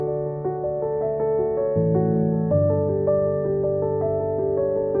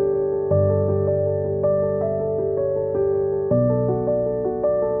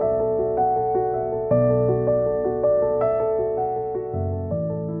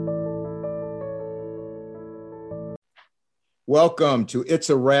Welcome to It's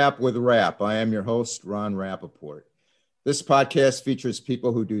a Wrap with Rap. I am your host, Ron Rappaport. This podcast features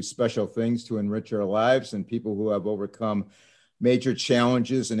people who do special things to enrich our lives and people who have overcome major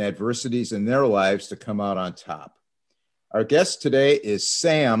challenges and adversities in their lives to come out on top. Our guest today is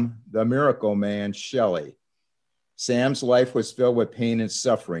Sam, the Miracle Man Shelley. Sam's life was filled with pain and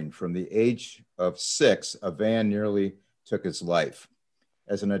suffering. From the age of 6, a van nearly took his life.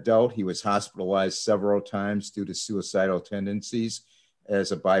 As an adult, he was hospitalized several times due to suicidal tendencies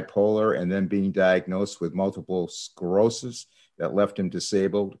as a bipolar and then being diagnosed with multiple sclerosis that left him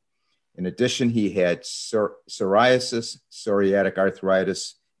disabled. In addition, he had psoriasis, psoriatic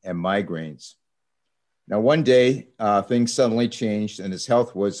arthritis, and migraines. Now, one day, things suddenly changed and his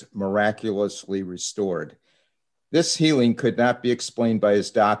health was miraculously restored. This healing could not be explained by his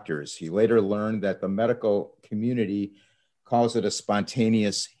doctors. He later learned that the medical community calls it a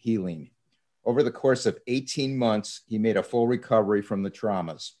spontaneous healing. Over the course of 18 months, he made a full recovery from the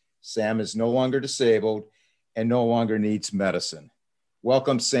traumas. Sam is no longer disabled and no longer needs medicine.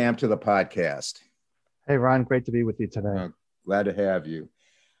 Welcome, Sam, to the podcast. Hey, Ron, great to be with you today. Glad to have you.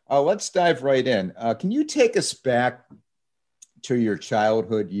 Let's dive right in. Can you take us back to your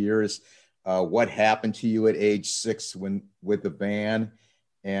childhood years? What happened to you at age 6 with the van,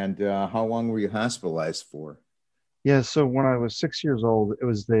 and how long were you hospitalized for? Yeah, so when I was 6 years old, it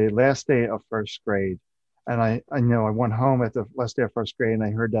was the last day of first grade. And I went home at the last day of first grade and I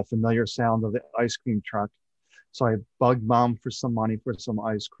heard that familiar sound of the ice cream truck. So I bugged mom for some money for some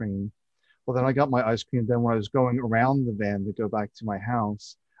ice cream. Well, then I got my ice cream. Then when I was going around the van to go back to my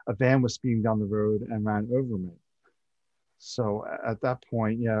house, a van was speeding down the road and ran over me. So at that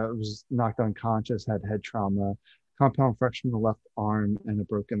point, yeah, I was knocked unconscious, had head trauma, compound fracture in the left arm, and a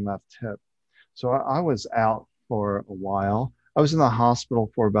broken left hip. So I was out for a while. I was in the hospital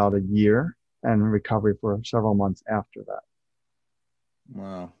for about a year and in recovery for several months after that.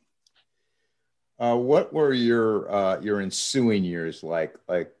 Wow. What were your ensuing years like?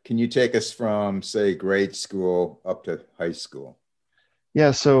 Can you take us from, say, grade school up to high school?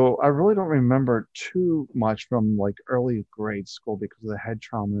 Yeah, so I really don't remember too much from like early grade school because of the head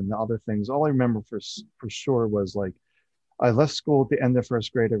trauma and the other things. All I remember for sure was like I left school at the end of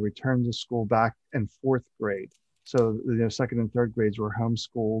first grade. I returned to school back in fourth grade. So, second and third grades were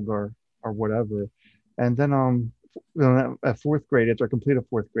homeschooled or whatever. And then at fourth grade, after I completed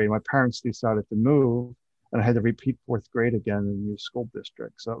fourth grade, my parents decided to move and I had to repeat fourth grade again in a new school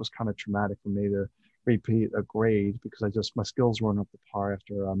district. So that was kind of traumatic for me to repeat a grade because my skills weren't up to par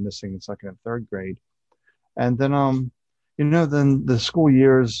after missing second and third grade. And then then the school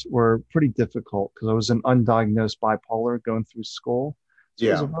years were pretty difficult because I was an undiagnosed bipolar going through school. So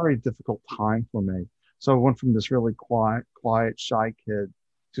it was a very difficult time for me. So I went from this really quiet, shy kid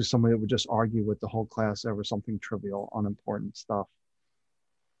to somebody that would just argue with the whole class over something trivial, unimportant stuff.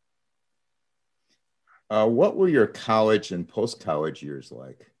 What were your college and post-college years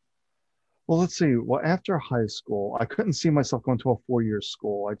like? Well, let's see. Well, after high school, I couldn't see myself going to a 4-year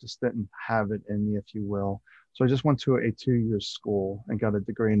school. I just didn't have it in me, if you will. So I just went to a 2-year school and got a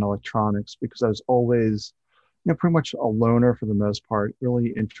degree in electronics because I was always, pretty much a loner for the most part,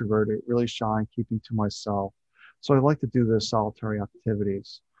 really introverted, really shy, keeping to myself. So I like to do the solitary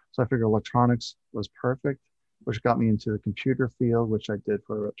activities. So I figured electronics was perfect, which got me into the computer field, which I did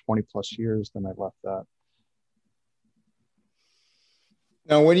for 20 plus years. Then I left that.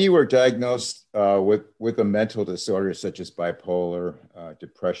 Now, when you were diagnosed with a mental disorder such as bipolar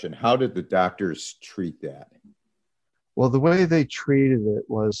depression, how did the doctors treat that? Well, the way they treated it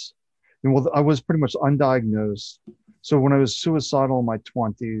was, I was pretty much undiagnosed. So when I was suicidal in my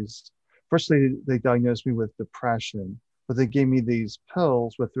 20s, first they diagnosed me with depression, but they gave me these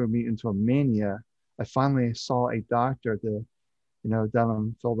pills that threw me into a mania. I finally saw a doctor at the, down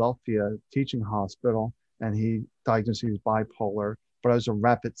in Philadelphia teaching hospital, and he diagnosed me with bipolar, but I was a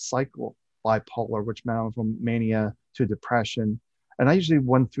rapid cycle bipolar, which meant I went from mania to depression. And I usually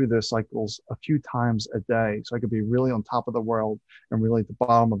went through those cycles a few times a day. So I could be really on top of the world and really at the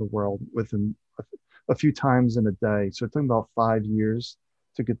bottom of the world within a few times in a day. So it took about 5 years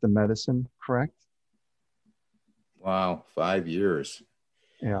to get the medicine correct. Wow, 5 years.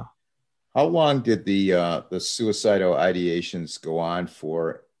 Yeah. How long did the suicidal ideations go on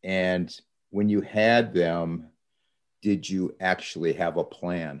for? And when you had them, did you actually have a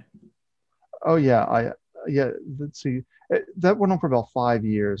plan? Oh, yeah. Let's see. That went on for about 5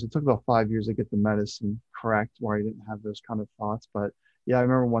 years. It took about 5 years to get the medicine correct where I didn't have those kind of thoughts. But yeah, I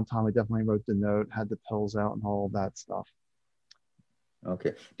remember one time I definitely wrote the note, had the pills out and all that stuff.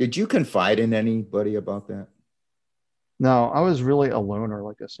 Okay. Did you confide in anybody about that? No, I was really a loner.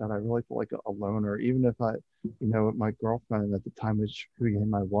 Like I said, I really felt like a loner. Even if my girlfriend at the time, which became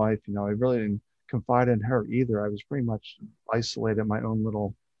my wife, I really didn't confide in her either. I was pretty much isolated in my own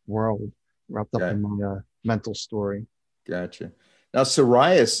little world, wrapped up Okay, in my mental story. gotcha. Now,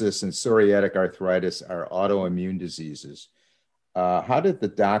 psoriasis and psoriatic arthritis are autoimmune diseases. How did the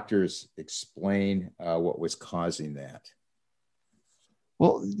doctors explain what was causing that?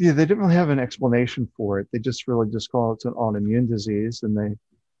 Well, yeah, they didn't really have an explanation for it. They just really just call it an autoimmune disease, and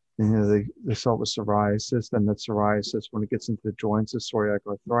they saw it with psoriasis, and that psoriasis, when it gets into the joints, is psoriatic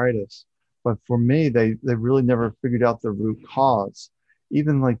arthritis. But for me, they really never figured out the root cause.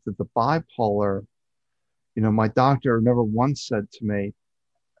 Even like the bipolar, my doctor never once said to me,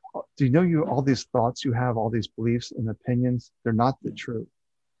 "Do you know you all these thoughts you have, all these beliefs and opinions, they're not the truth."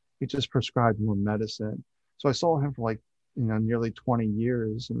 He just prescribed more medicine. So I saw him for like, nearly 20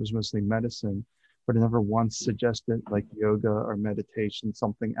 years, and it was mostly medicine, but he never once suggested like yoga or meditation,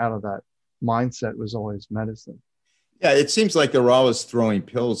 something out of that mindset. Was always medicine. Yeah, it seems like they're always throwing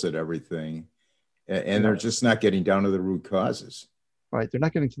pills at everything, and they're Right. just not getting down to the root causes. Right. They're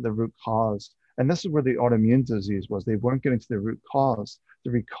not getting to the root cause. And this is where the autoimmune disease was. They weren't getting to the root cause.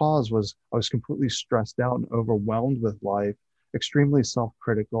 The root cause was I was completely stressed out and overwhelmed with life, extremely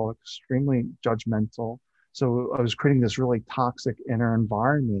self-critical, extremely judgmental. So I was creating this really toxic inner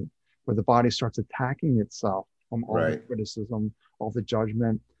environment where the body starts attacking itself from all the Right. criticism, all the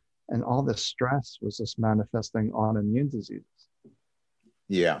judgment, and all the stress was just manifesting on immune diseases.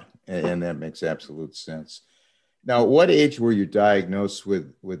 Yeah, and that makes absolute sense. Now, at what age were you diagnosed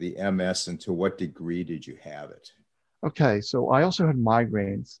with the MS, and to what degree did you have it? Okay, so I also had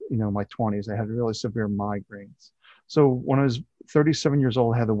migraines, in my 20s. I had really severe migraines. So when I was 37 years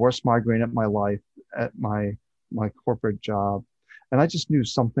old, I had the worst migraine of my life at my corporate job. And I just knew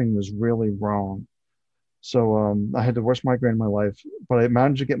something was really wrong. So I had the worst migraine of my life, but I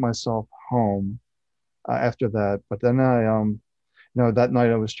managed to get myself home after that. But then that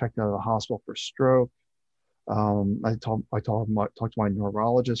night I was checked out of the hospital for stroke. I talked to my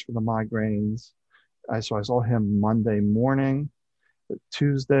neurologist for the migraines. So I saw him Monday morning.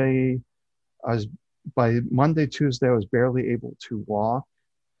 Tuesday, I was by Monday, Tuesday, I was barely able to walk.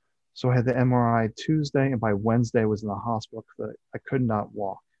 So I had the MRI Tuesday, and by Wednesday, I was in the hospital because I could not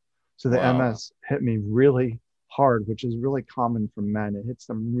walk. So the Wow. MS hit me really hard, which is really common for men. It hits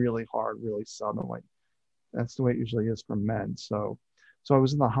them really hard, really suddenly. That's the way it usually is for men. So I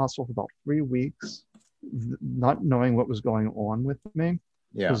was in the hospital for about 3 weeks, not knowing what was going on with me,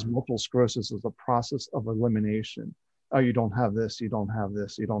 Yeah. because multiple sclerosis is a process of elimination. Oh, you don't have this, you don't have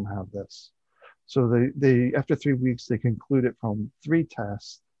this, you don't have this. So they after 3 weeks, they concluded from 3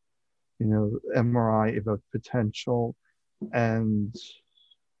 tests, MRI evoked potential and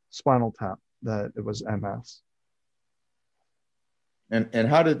spinal tap that it was MS. And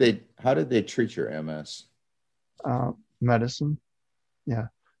how did they treat your MS? Medicine. Yeah.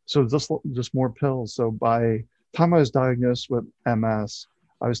 So just more pills. So by time I was diagnosed with MS,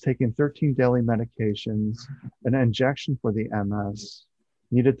 I was taking 13 daily medications, an injection for the MS,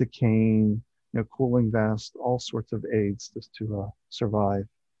 needed the cane, cooling vest, all sorts of aids just to survive.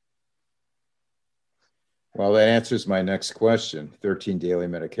 Well, that answers my next question. 13 daily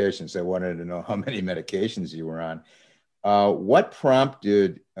medications. I wanted to know how many medications you were on. What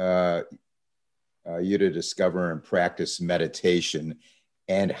prompted you to discover and practice meditation,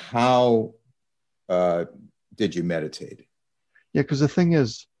 and how did you meditate? Yeah, because the thing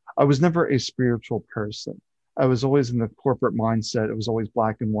is, I was never a spiritual person. I was always in the corporate mindset. It was always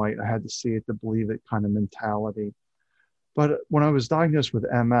black and white. I had to see it to believe it kind of mentality. But when I was diagnosed with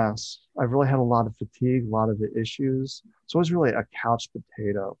MS, I really had a lot of fatigue, a lot of the issues. So I was really a couch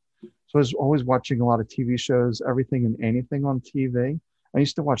potato. So I was always watching a lot of TV shows, everything and anything on TV. I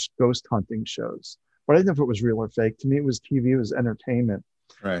used to watch ghost hunting shows, but I didn't know if it was real or fake. To me, it was TV, it was entertainment.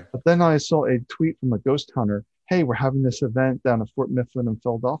 Right. But then I saw a tweet from a ghost hunter. Hey, we're having this event down at Fort Mifflin in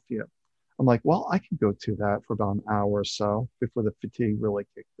Philadelphia. I'm like, well, I can go to that for about an hour or so before the fatigue really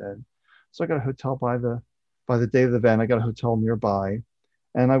kicked in. So I got a hotel by the day of the event. I got a hotel nearby,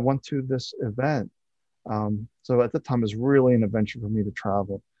 and I went to this event. So at the time, it was really an adventure for me to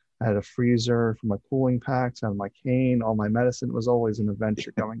travel. I had a freezer for my cooling packs, I had my cane, all my medicine. It was always an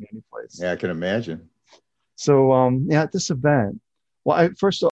adventure going any place. Yeah, I can imagine. So yeah, at this event, well,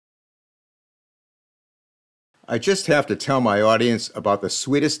 first I just have to tell my audience about the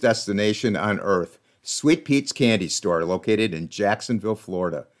sweetest destination on earth, Sweet Pete's Candy Store, located in Jacksonville,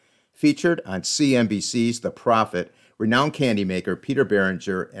 Florida. Featured on CNBC's The Prophet, renowned candy maker Peter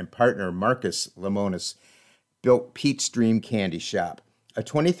Behringer and partner Marcus Lemonis built Pete's Dream Candy Shop, a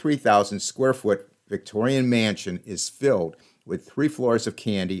 23,000 square foot Victorian mansion is filled with 3 floors of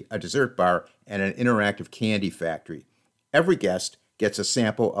candy, a dessert bar, and an interactive candy factory. Every guest gets a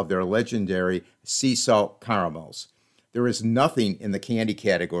sample of their legendary sea salt caramels. There is nothing in the candy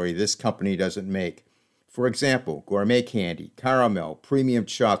category this company doesn't make. For example, gourmet candy, caramel, premium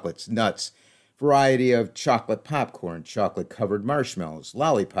chocolates, nuts, variety of chocolate popcorn, chocolate-covered marshmallows,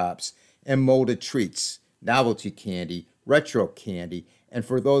 lollipops, and molded treats, novelty candy, retro candy, and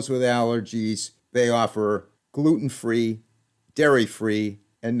for those with allergies, they offer gluten-free, dairy-free,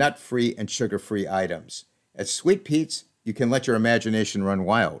 and nut-free and sugar-free items. At Sweet Pete's, you can let your imagination run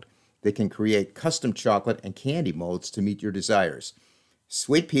wild. They can create custom chocolate and candy molds to meet your desires.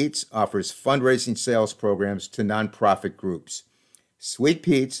 Sweet Pete's offers fundraising sales programs to nonprofit groups. Sweet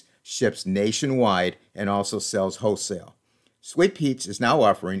Pete's ships nationwide and also sells wholesale. Sweet Pete's is now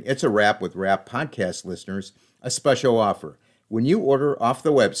offering It's a Wrap with Rap podcast listeners a special offer. When you order off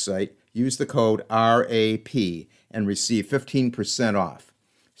the website, use the code RAP and receive 15% off.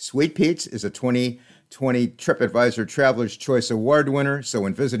 Sweet Pete's is a 2020 TripAdvisor Traveler's Choice Award winner, so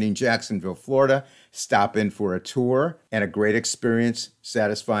when visiting Jacksonville, Florida, stop in for a tour and a great experience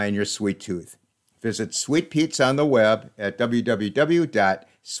satisfying your sweet tooth. Visit Sweet Pete's on the web at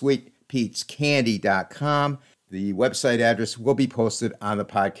www.sweetpetescandy.com. The website address will be posted on the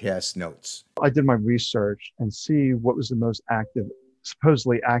podcast notes. I did my research and see what was the most active,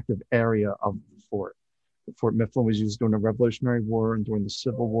 supposedly active area of the fort. Fort Mifflin was used during the Revolutionary War and during the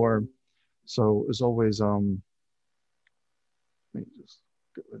Civil War. So it was always, let me just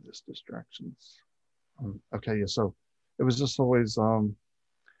get rid of this distractions. Okay, yeah, so it was just always,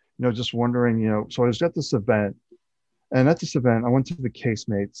 just wondering, so I was at this event, and at this event, I went to the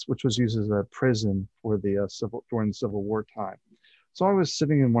Casemates, which was used as a prison for the during the Civil War time. So I was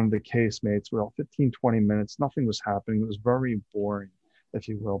sitting in one of the Casemates for about 15, 20 minutes. Nothing was happening. It was very boring, if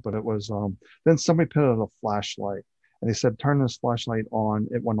you will. But it was, then somebody put out a flashlight, and they said, turn this flashlight on.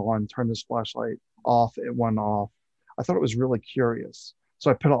 It went on. Turn this flashlight off. It went off. I thought it was really curious.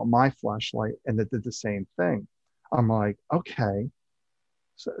 So I put out my flashlight, and it did the same thing. I'm like, okay.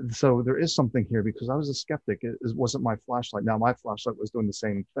 So there is something here, because I was a skeptic. It wasn't my flashlight. Now my flashlight was doing the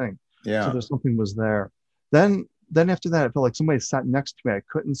same thing. Yeah. So there's something was there. Then after that, I felt like somebody sat next to me. I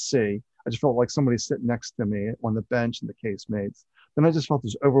couldn't see. I just felt like somebody sitting next to me on the bench in the Casemates. Then I just felt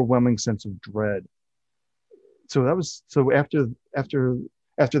this overwhelming sense of dread. So after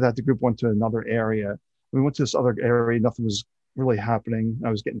that, the group went to another area. We went to this other area. Nothing was really happening. I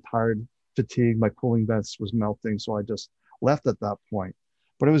was getting tired, fatigued. My cooling vest was melting. So I just left at that point.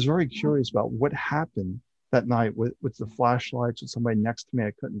 But I was very curious about what happened that night with the flashlights, with somebody next to me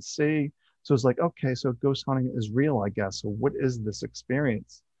I couldn't see. So it's like, okay, so ghost hunting is real, I guess. So what is this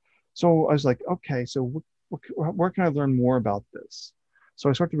experience? So I was like, okay, so where can I learn more about this? So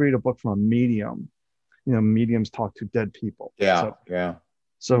I started to read a book from a medium. Mediums talk to dead people. Yeah.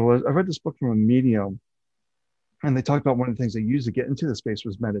 So I read this book from a medium, and they talked about one of the things they used to get into the space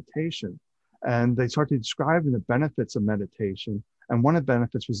was meditation. And they started describing the benefits of meditation. And one of the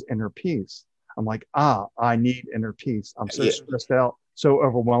benefits was inner peace. I'm like, I need inner peace. I'm so stressed out, so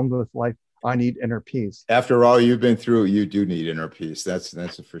overwhelmed with life. I need inner peace. After all you've been through, you do need inner peace. That's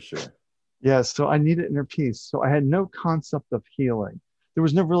for sure. Yeah, so I needed inner peace. So I had no concept of healing. There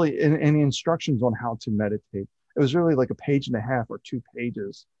was no really any instructions on how to meditate. It was really like a page and a half or 2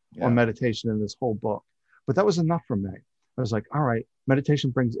 pages on meditation in this whole book. But that was enough for me. I was like, all right, meditation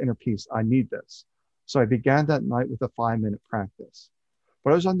brings inner peace. I need this. So I began that night with a 5-minute practice.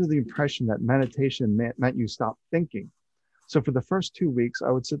 But I was under the impression that meditation meant you stop thinking. So for the first 2 weeks,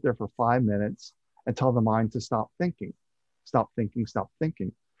 I would sit there for 5 minutes and tell the mind to stop thinking, stop thinking, stop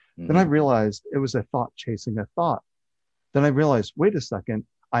thinking. Mm-hmm. Then I realized it was a thought chasing a thought. Then I realized, wait a second,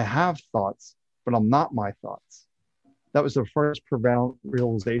 I have thoughts, but I'm not my thoughts. That was the first profound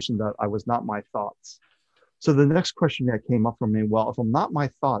realization that I was not my thoughts. So the next question that came up for me, well, if I'm not my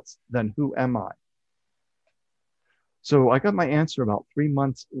thoughts, then who am I? So I got my answer about 3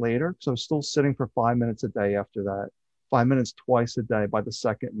 months later. So I was still sitting for 5 minutes a day after that, 5 minutes twice a day by the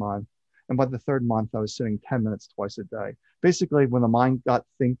second month. And by the third month, I was sitting 10 minutes twice a day. Basically, when the mind got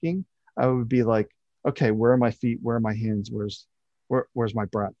thinking, I would be like, okay, where are my feet? Where are my hands? Where's my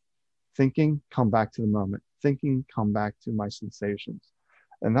breath? Thinking, come back to the moment. Thinking, come back to my sensations.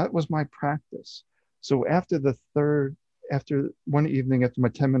 And that was my practice. So after one evening, after my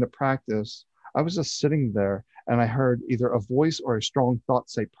 10-minute practice, I was just sitting there and I heard either a voice or a strong thought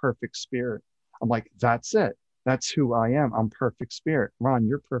say perfect spirit. I'm like, that's it. That's who I am. I'm perfect spirit. Ron,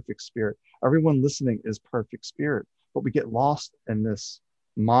 you're perfect spirit. Everyone listening is perfect spirit. But we get lost in this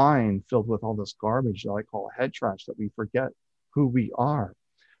mind filled with all this garbage that I call head trash, that we forget who we are.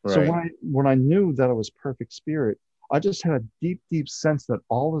 So Right. when I knew that I was perfect spirit, I just had a deep, deep sense that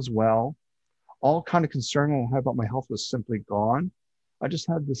all is well. All kind of concern I had about my health was simply gone. I just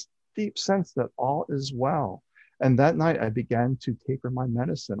had this deep sense that all is well. And that night I began to taper my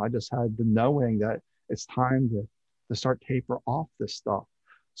medicine. I just had the knowing that it's time to start taper off this stuff.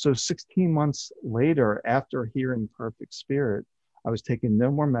 So 16 months later, after hearing Perfect Spirit, I was taking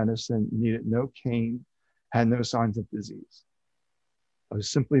no more medicine, needed no cane, had no signs of disease. I was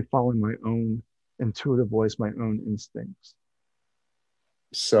simply following my own intuitive voice, my own instincts.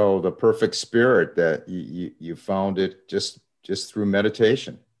 So the perfect spirit that you found it just through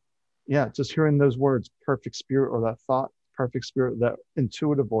meditation. Yeah, just hearing those words, perfect spirit, or that thought, perfect spirit, that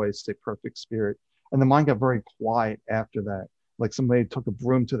intuitive voice, say perfect spirit. And the mind got very quiet after that. Like somebody took a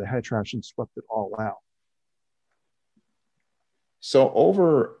broom to the head trash and swept it all out. So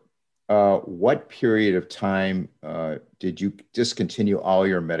over what period of time did you discontinue all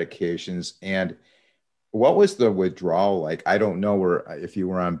your medications, and what was the withdrawal like? I don't know where if you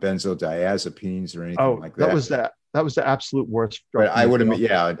were on benzodiazepines or anything Oh, like that, that was the absolute worst but drug for I me to would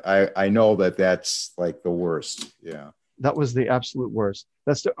get have, off. yeah, I know that that's like the worst. Yeah. That was the absolute worst.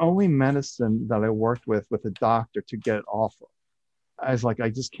 That's the only medicine that I worked with a doctor to get it off of. I was like, I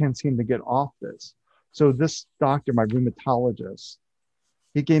just can't seem to get off this. So this doctor, my rheumatologist,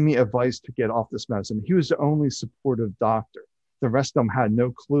 he gave me advice to get off this medicine. He was the only supportive doctor. The rest of them had no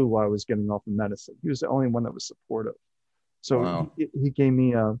clue why I was getting off the medicine. He was the only one that was supportive. So Wow. he gave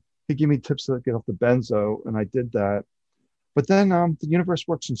me tips to get off the benzo, and I did that. But then the universe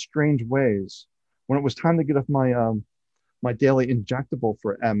works in strange ways. When it was time to get off my daily injectable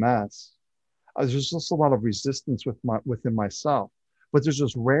for MS, there's just a lot of resistance within myself. But there's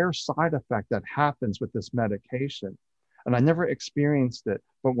this rare side effect that happens with this medication. And I never experienced it.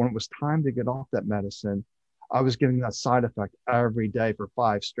 But when it was time to get off that medicine, I was getting that side effect every day for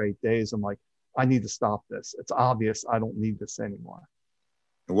 5 straight days. I'm like, I need to stop this. It's obvious I don't need this anymore.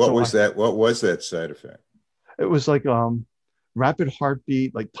 What So was that? What was that side effect? it was like rapid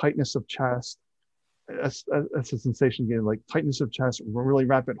heartbeat, like tightness of chest. That's a sensation getting like tightness of chest, really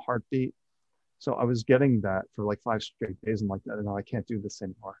rapid heartbeat. So I was getting that for like 5 straight days. I'm like, no, I can't do this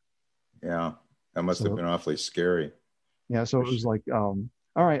anymore. Yeah, that must have So been awfully scary yeah, so for it was sure. like,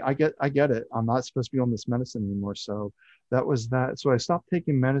 all right, I get it. I'm not supposed to be on this medicine anymore. So that was that. So I stopped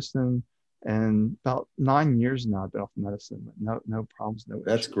taking medicine, and about 9 years now I've been off medicine. No problems, no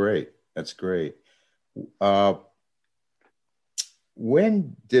That's issues. great. That's great. Uh,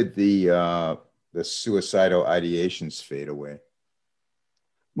 when did the suicidal ideations fade away?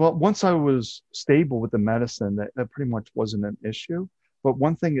 Well, once I was stable with the medicine, that pretty much wasn't an issue. But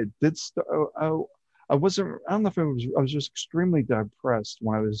one thing it did, I wasn't, I don't know if it was, I was just extremely depressed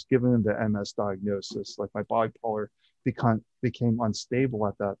when I was given the MS diagnosis. Like my bipolar became unstable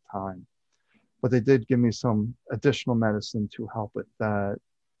at that time. But they did give me some additional medicine to help with that.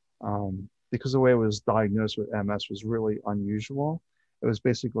 Because the way I was diagnosed with MS was really unusual. It was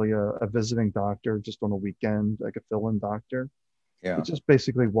basically a visiting doctor just on a weekend, like a fill-in doctor. He Yeah. just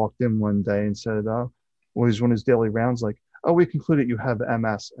basically walked in one day and said, well, he's on his daily rounds, like, oh, we concluded you have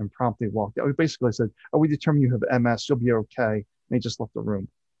MS, and promptly walked out. He basically said, oh, we determined you have MS, you'll be okay. And he just left the room.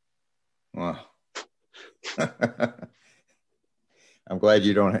 Wow. I'm glad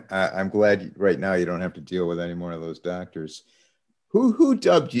you don't. I'm glad right now you don't have to deal with any more of those doctors. Who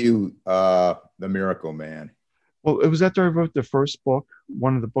dubbed you the Miracle Man? Well, it was after I wrote the first book,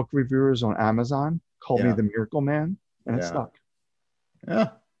 one of the book reviewers on Amazon called me Yeah. the Miracle Man, and it Yeah. stuck.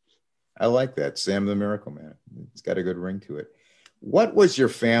 Yeah. I like that. Sam the Miracle Man. It's got a good ring to it. What was your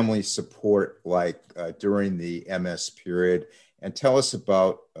family support like during the MS period? And tell us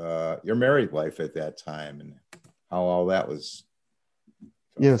about your married life at that time and how all that was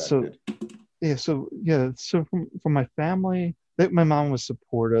Yeah, so affected. so from my family, my mom was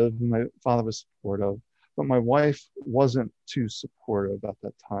supportive, and my father was supportive, but my wife wasn't too supportive at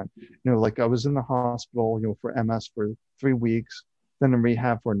that time. Like I was in the hospital, for MS for 3 weeks, then in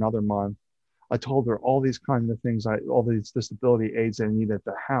rehab for another month. I told her all these kind of things, all these disability aids I need at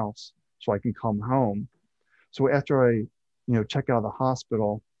the house so I can come home. So after check out of the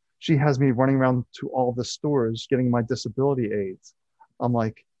hospital, she has me running around to all the stores getting my disability aids. I'm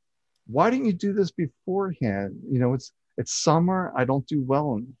like, why didn't you do this beforehand? It's summer. I don't do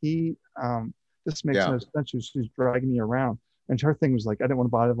well in heat. This makes Yeah. no sense. She's dragging me around. And her thing was like, I didn't want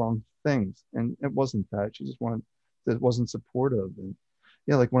to buy the wrong things. And it wasn't that. She just wanted, that wasn't supportive. And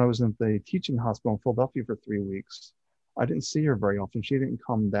yeah, like when I was in the teaching hospital in Philadelphia for 3 weeks, I didn't see her very often. She didn't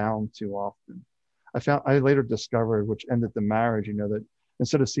come down too often. I later discovered, which ended the marriage, that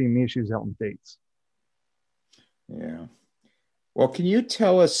instead of seeing me, she was out on dates. Yeah. Well, can you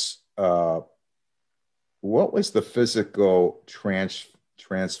tell us what was the physical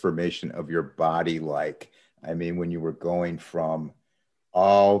transformation of your body like? I mean, when you were going from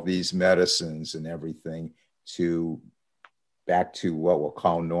all these medicines and everything to back to what we'll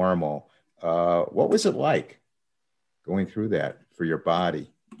call normal, what was it like going through that for your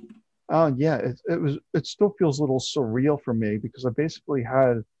body? Yeah, it still feels a little surreal for me because I basically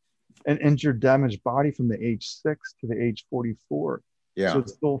had an injured, damaged body from the age 6 to the age 44. So Yeah. it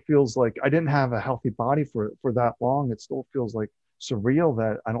still feels like I didn't have a healthy body for that long. It still feels like surreal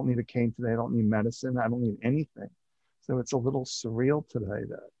that I don't need a cane today. I don't need medicine. I don't need anything. So it's a little surreal today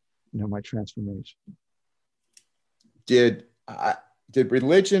that, my transformation. Did did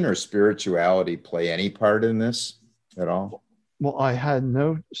religion or spirituality play any part in this at all? Well, I had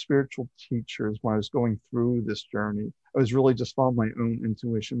no spiritual teachers when I was going through this journey. I was really just following my own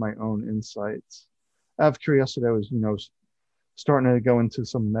intuition, my own insights. Out of curiosity, I was, starting to go into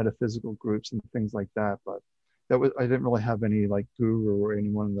some metaphysical groups and things like that. But I didn't really have any like guru or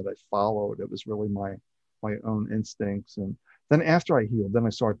anyone that I followed. It was really my own instincts. And then after I healed, then I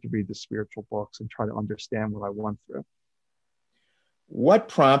started to read the spiritual books and try to understand what I went through. What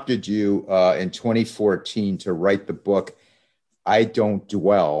prompted you in 2014 to write the book I Don't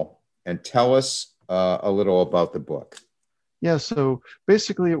Dwell, and tell us a little about the book? Yeah, so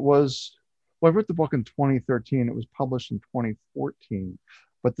basically I wrote the book in 2013. It was published in 2014.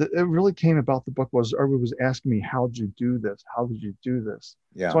 But it really came about the book was everyone was asking me, how did you do this? How did you do this?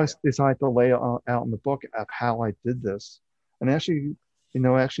 So Yeah. I decided to lay out in the book of how I did this. And actually,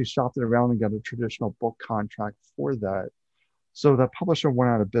 I actually shopped it around and got a traditional book contract for that. So the publisher went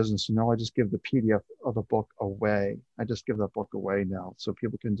out of business. I just give the PDF of the book away. I just give that book away now so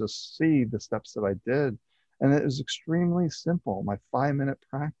people can just see the steps that I did. And it is extremely simple, my 5-minute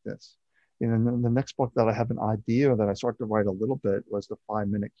practice. And then the next book that I have an idea that I started to write a little bit was the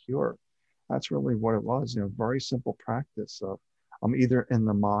 5-minute cure. That's really what it was, very simple practice of I'm either in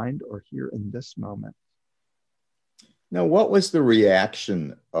the mind or here in this moment. Now, what was the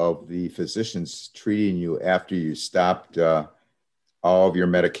reaction of the physicians treating you after you stopped all of your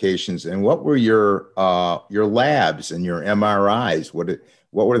medications, and what were your labs and your MRIs?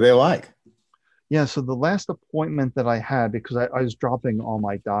 What were they like? Yeah, so the last appointment that I had, because I was dropping all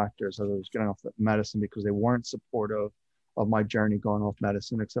my doctors as I was getting off the medicine because they weren't supportive of my journey going off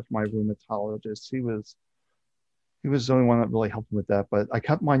medicine, except for my rheumatologist. He was the only one that really helped me with that. But I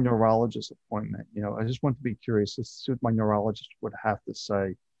kept my neurologist appointment. I just wanted to be curious to see what my neurologist would have to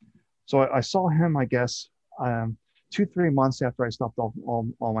say. So I saw him, I guess, 2, 3 months after I stopped all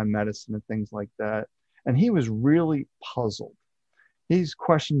my medicine and things like that. And he was really puzzled. He's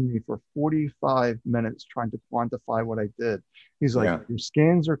questioned me for 45 minutes trying to quantify what I did. He's like, Yeah. your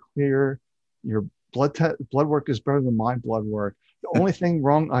scans are clear. Your blood work is better than my blood work. The only thing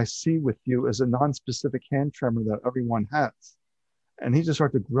wrong I see with you is a non-specific hand tremor that everyone has. And he just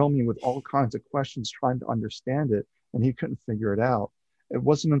started to grill me with all kinds of questions, trying to understand it. And he couldn't figure it out. It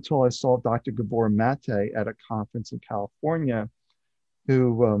wasn't until I saw Dr. Gabor Mate at a conference in California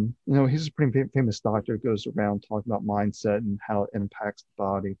who, he's a pretty famous doctor, goes around talking about mindset and how it impacts the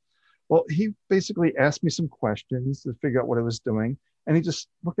body. Well, he basically asked me some questions to figure out what I was doing. And he just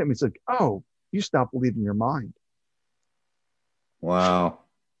looked at me and said, oh, you stopped believing your mind. Wow.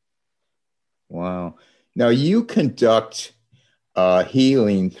 Wow. Now you conduct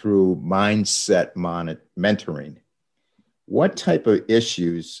healing through mindset mentoring. What type of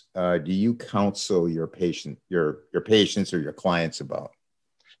issues do you counsel your patients or your clients about?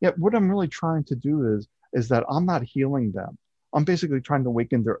 Yeah, what I'm really trying to do is that I'm not healing them. I'm basically trying to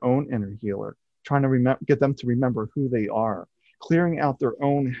awaken their own inner healer, trying to get them to remember who they are, clearing out their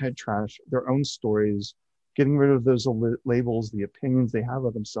own head trash, their own stories, getting rid of those labels, the opinions they have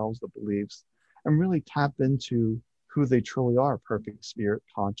of themselves, the beliefs, and really tap into who they truly are, perfect spirit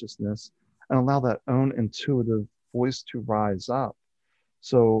consciousness, and allow that own intuitive voice to rise up.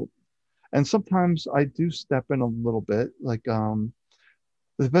 So, and sometimes I do step in a little bit, like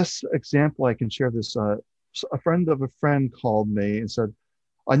the best example I can share this, a friend of a friend called me and said,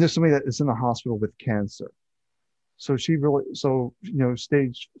 I know somebody that is in the hospital with cancer. So stage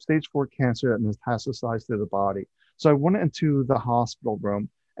 4 cancer that metastasized to the body. So I went into the hospital room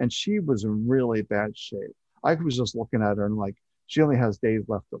and she was in really bad shape. I was just looking at her and like, she only has days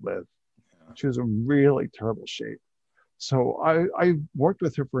left to live. She was in really terrible shape. So I worked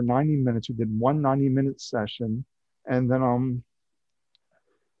with her for 90 minutes. We did one 90-minute session. And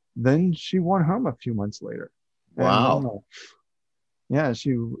then she went home a few months later. And Wow. yeah,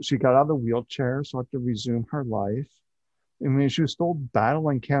 she got out of the wheelchair, started to resume her life. I mean, she was still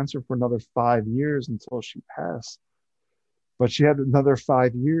battling cancer for another 5 years until she passed. but she had another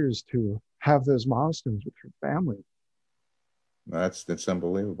 5 years to have those milestones with her family. That's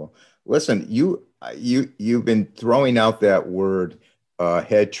unbelievable. Listen, you've been throwing out that word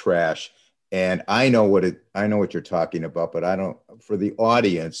head trash, and I know what you're talking about, but I don't for the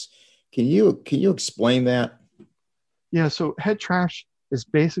audience. Can you explain that? Yeah, so head trash is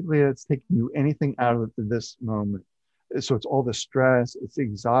basically it's taking you anything out of this moment. So it's all the stress, it's the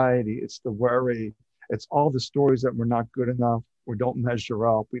anxiety, it's the worry, it's all the stories that we're not good enough, we don't measure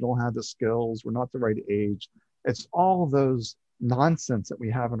up, we don't have the skills, we're not the right age. It's all those nonsense that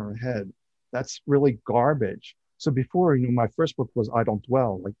we have in our head. That's really garbage. So before, my first book was I Don't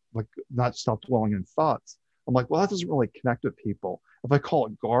Dwell, like not stop dwelling in thoughts. I'm like, well, that doesn't really connect with people. If I call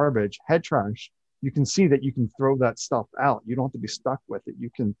it garbage, head trash, you can see that you can throw that stuff out. You don't have to be stuck with it. You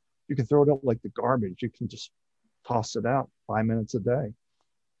can throw it out like the garbage. You can just toss it out 5 minutes a day.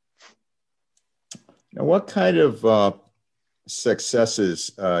 Now, what kind of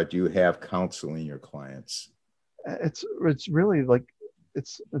successes do you have counseling your clients? It's really like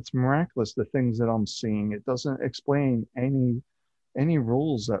it's miraculous the things that I'm seeing. It doesn't explain any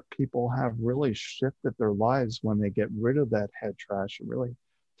rules that people have really shifted their lives when they get rid of that head trash and really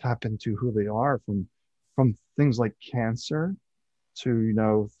tap into who they are from things like cancer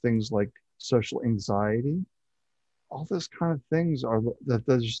to things like social anxiety. All those kind of things are that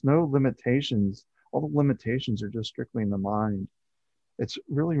there's no limitations. All the limitations are just strictly in the mind. It's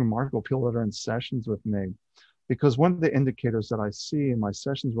really remarkable people that are in sessions with me, because one of the indicators that I see in my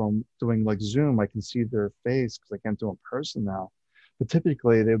sessions when I'm doing like Zoom, I can see their face because I can't do it in person now. But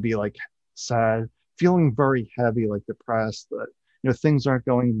typically they'd be like sad, feeling very heavy, like depressed, that things aren't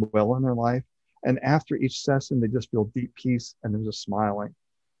going well in their life. And after each session, they just feel deep peace and they're just smiling.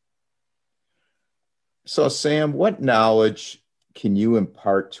 So, Sam, what knowledge can you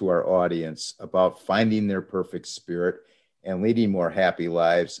impart to our audience about finding their perfect spirit and leading more happy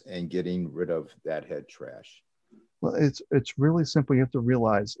lives and getting rid of that head trash? Well, it's really simple. You have to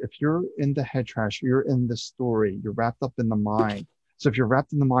realize if you're in the head trash, you're in the story, you're wrapped up in the mind. So if you're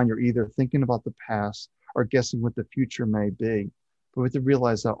wrapped in the mind, you're either thinking about the past or guessing what the future may be. But we have to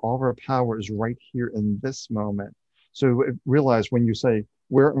realize that all of our power is right here in this moment. So realize when you say,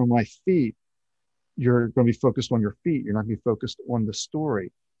 where are my feet? You're going to be focused on your feet. You're not going to be focused on the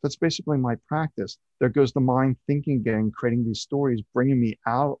story. That's basically my practice. There goes the mind thinking again, creating these stories, bringing me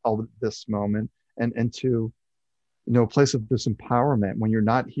out of this moment and into a place of disempowerment. When you're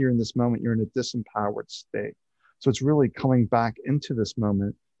not here in this moment, you're in a disempowered state. So it's really coming back into this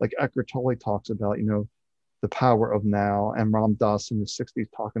moment, like Eckhart Tolle talks about, the power of now, and Ram Dass in the 60s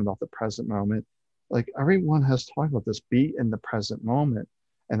talking about the present moment. Like everyone has talked about this, be in the present moment.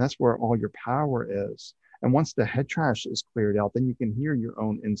 And that's where all your power is. And once the head trash is cleared out, then you can hear your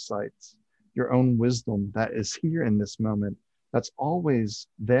own insights, your own wisdom that is here in this moment. That's always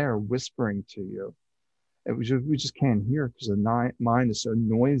there whispering to you. We just can't hear because the mind is so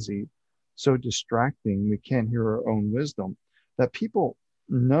noisy, so distracting. We can't hear our own wisdom. That people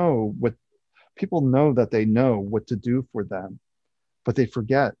know that they know what to do for them, but they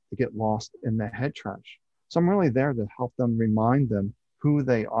forget. They get lost in the head trash. So I'm really there to help them, remind them who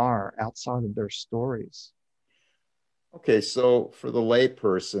they are outside of their stories. Okay, so for the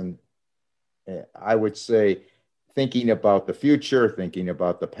layperson, I would say thinking about the future, thinking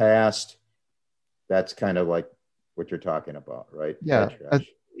about the past, that's kind of like what you're talking about, right? Yeah,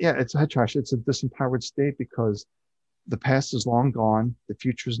 yeah, it's head trash. It's a disempowered state because the past is long gone. The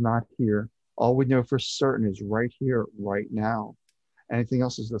future is not here. All we know for certain is right here, right now. Anything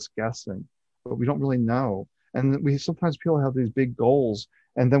else is just guessing, but we don't really know. And we sometimes people have these big goals,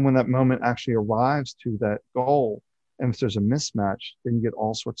 and then when that moment actually arrives to that goal, and if there's a mismatch, then you get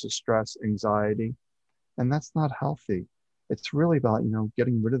all sorts of stress, anxiety, and that's not healthy. It's really about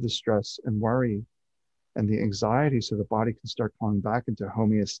getting rid of the stress and worry and the anxiety so the body can start coming back into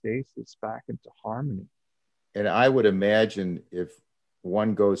homeostasis, back into harmony. And I would imagine if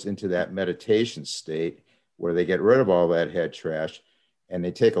one goes into that meditation state where they get rid of all that head trash and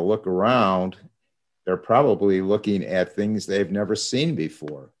they take a look around, they're probably looking at things they've never seen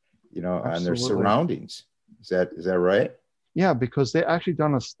before, on their surroundings. Is that right? Yeah, because they actually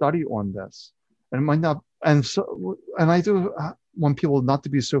done a study on this, and it might not. And I do want people not to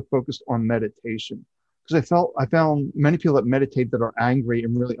be so focused on meditation, because I found many people that meditate that are angry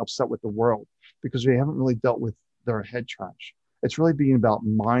and really upset with the world because they haven't really dealt with their head trash. It's really being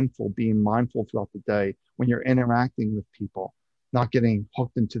mindful throughout the day when you're interacting with people, not getting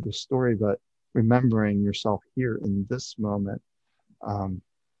hooked into the story, but remembering yourself here in this moment. But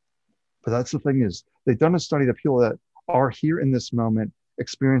that's the thing is, they've done a study that people that are here in this moment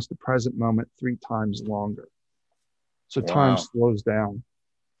experience the present moment 3 times longer. So time Wow. slows down.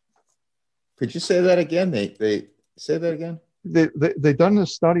 Could you say that again? They say that again? They've done a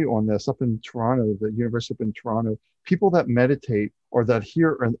study on this up in Toronto, the University up in Toronto. People that meditate or that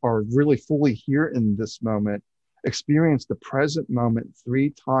hear and are really fully here in this moment experience the present moment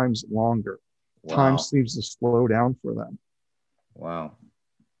 3 times longer. Time Wow. seems to slow down for them. Wow.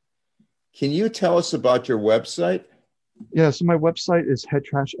 Can you tell us about your website? Yeah, so my website is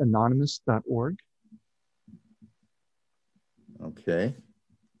headtrashanonymous.org. Okay.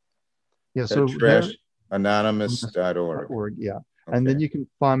 Yeah, so there Headtrashanonymous.org. .org, yeah. And Okay. then you can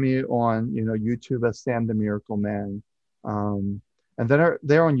find me on, YouTube as Sam the Miracle Man. And then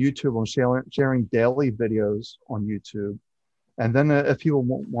there on YouTube, I'm sharing daily videos on YouTube. And then if people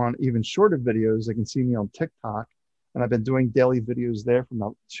want even shorter videos, they can see me on TikTok. And I've been doing daily videos there for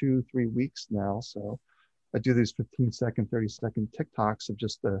about 2-3 weeks now. So I do these 15-second, 30-second TikToks of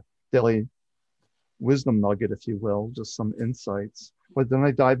just the daily wisdom nugget, if you will, just some insights. But then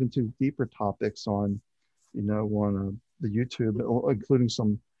I dive into deeper topics on the YouTube, including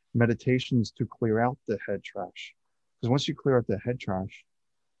some meditations to clear out the head trash. Because once you clear out the head trash,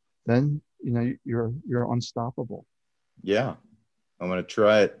 then you're unstoppable. Yeah. I'm going to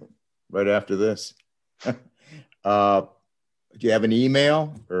try it right after this. Do you have an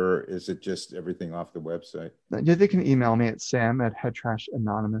email, or is it just everything off the website? Yeah, they can email me at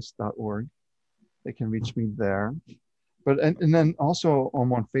sam@headtrashanonymous.org. They can reach me there. But and then also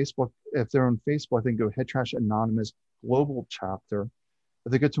I'm on Facebook. If they're on Facebook, I think go Head Trash Anonymous Global Chapter.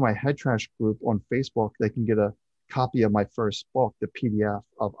 If they go to my Head Trash group on Facebook, they can get a copy of my first book, the PDF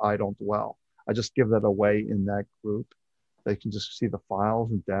of I Don't Dwell. I just give that away in that group. They can just see the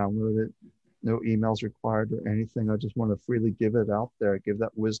files and download it. No emails required or anything. I just want to freely give it out there, give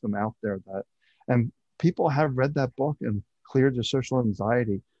that wisdom out there. And people have read that book and cleared their social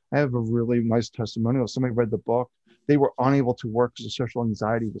anxiety. I have a really nice testimonial. Somebody read the book. They were unable to work because the social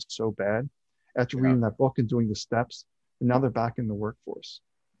anxiety was so bad. After reading that book and doing the steps, and now they're back in the workforce.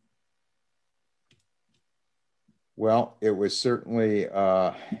 Well, it was certainly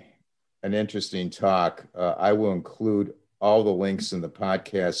an interesting talk. I will include all the links in the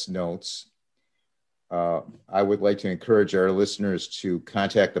podcast notes. I would like to encourage our listeners to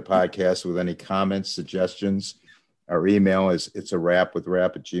contact the podcast with any comments, suggestions. Our email is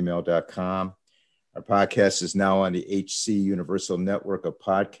itsawrapwithrap@gmail.com. Our podcast is now on the HC Universal Network of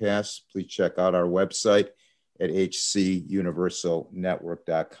Podcasts. Please check out our website at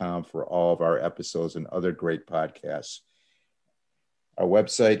hcuniversalnetwork.com for all of our episodes and other great podcasts. Our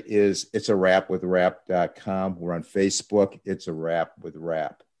website is itsawrapwithrap.com. We're on Facebook. It's a Wrap with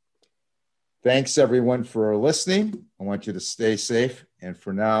Rap. Thanks, everyone, for listening. I want you to stay safe. And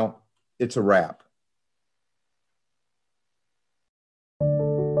for now, it's a wrap.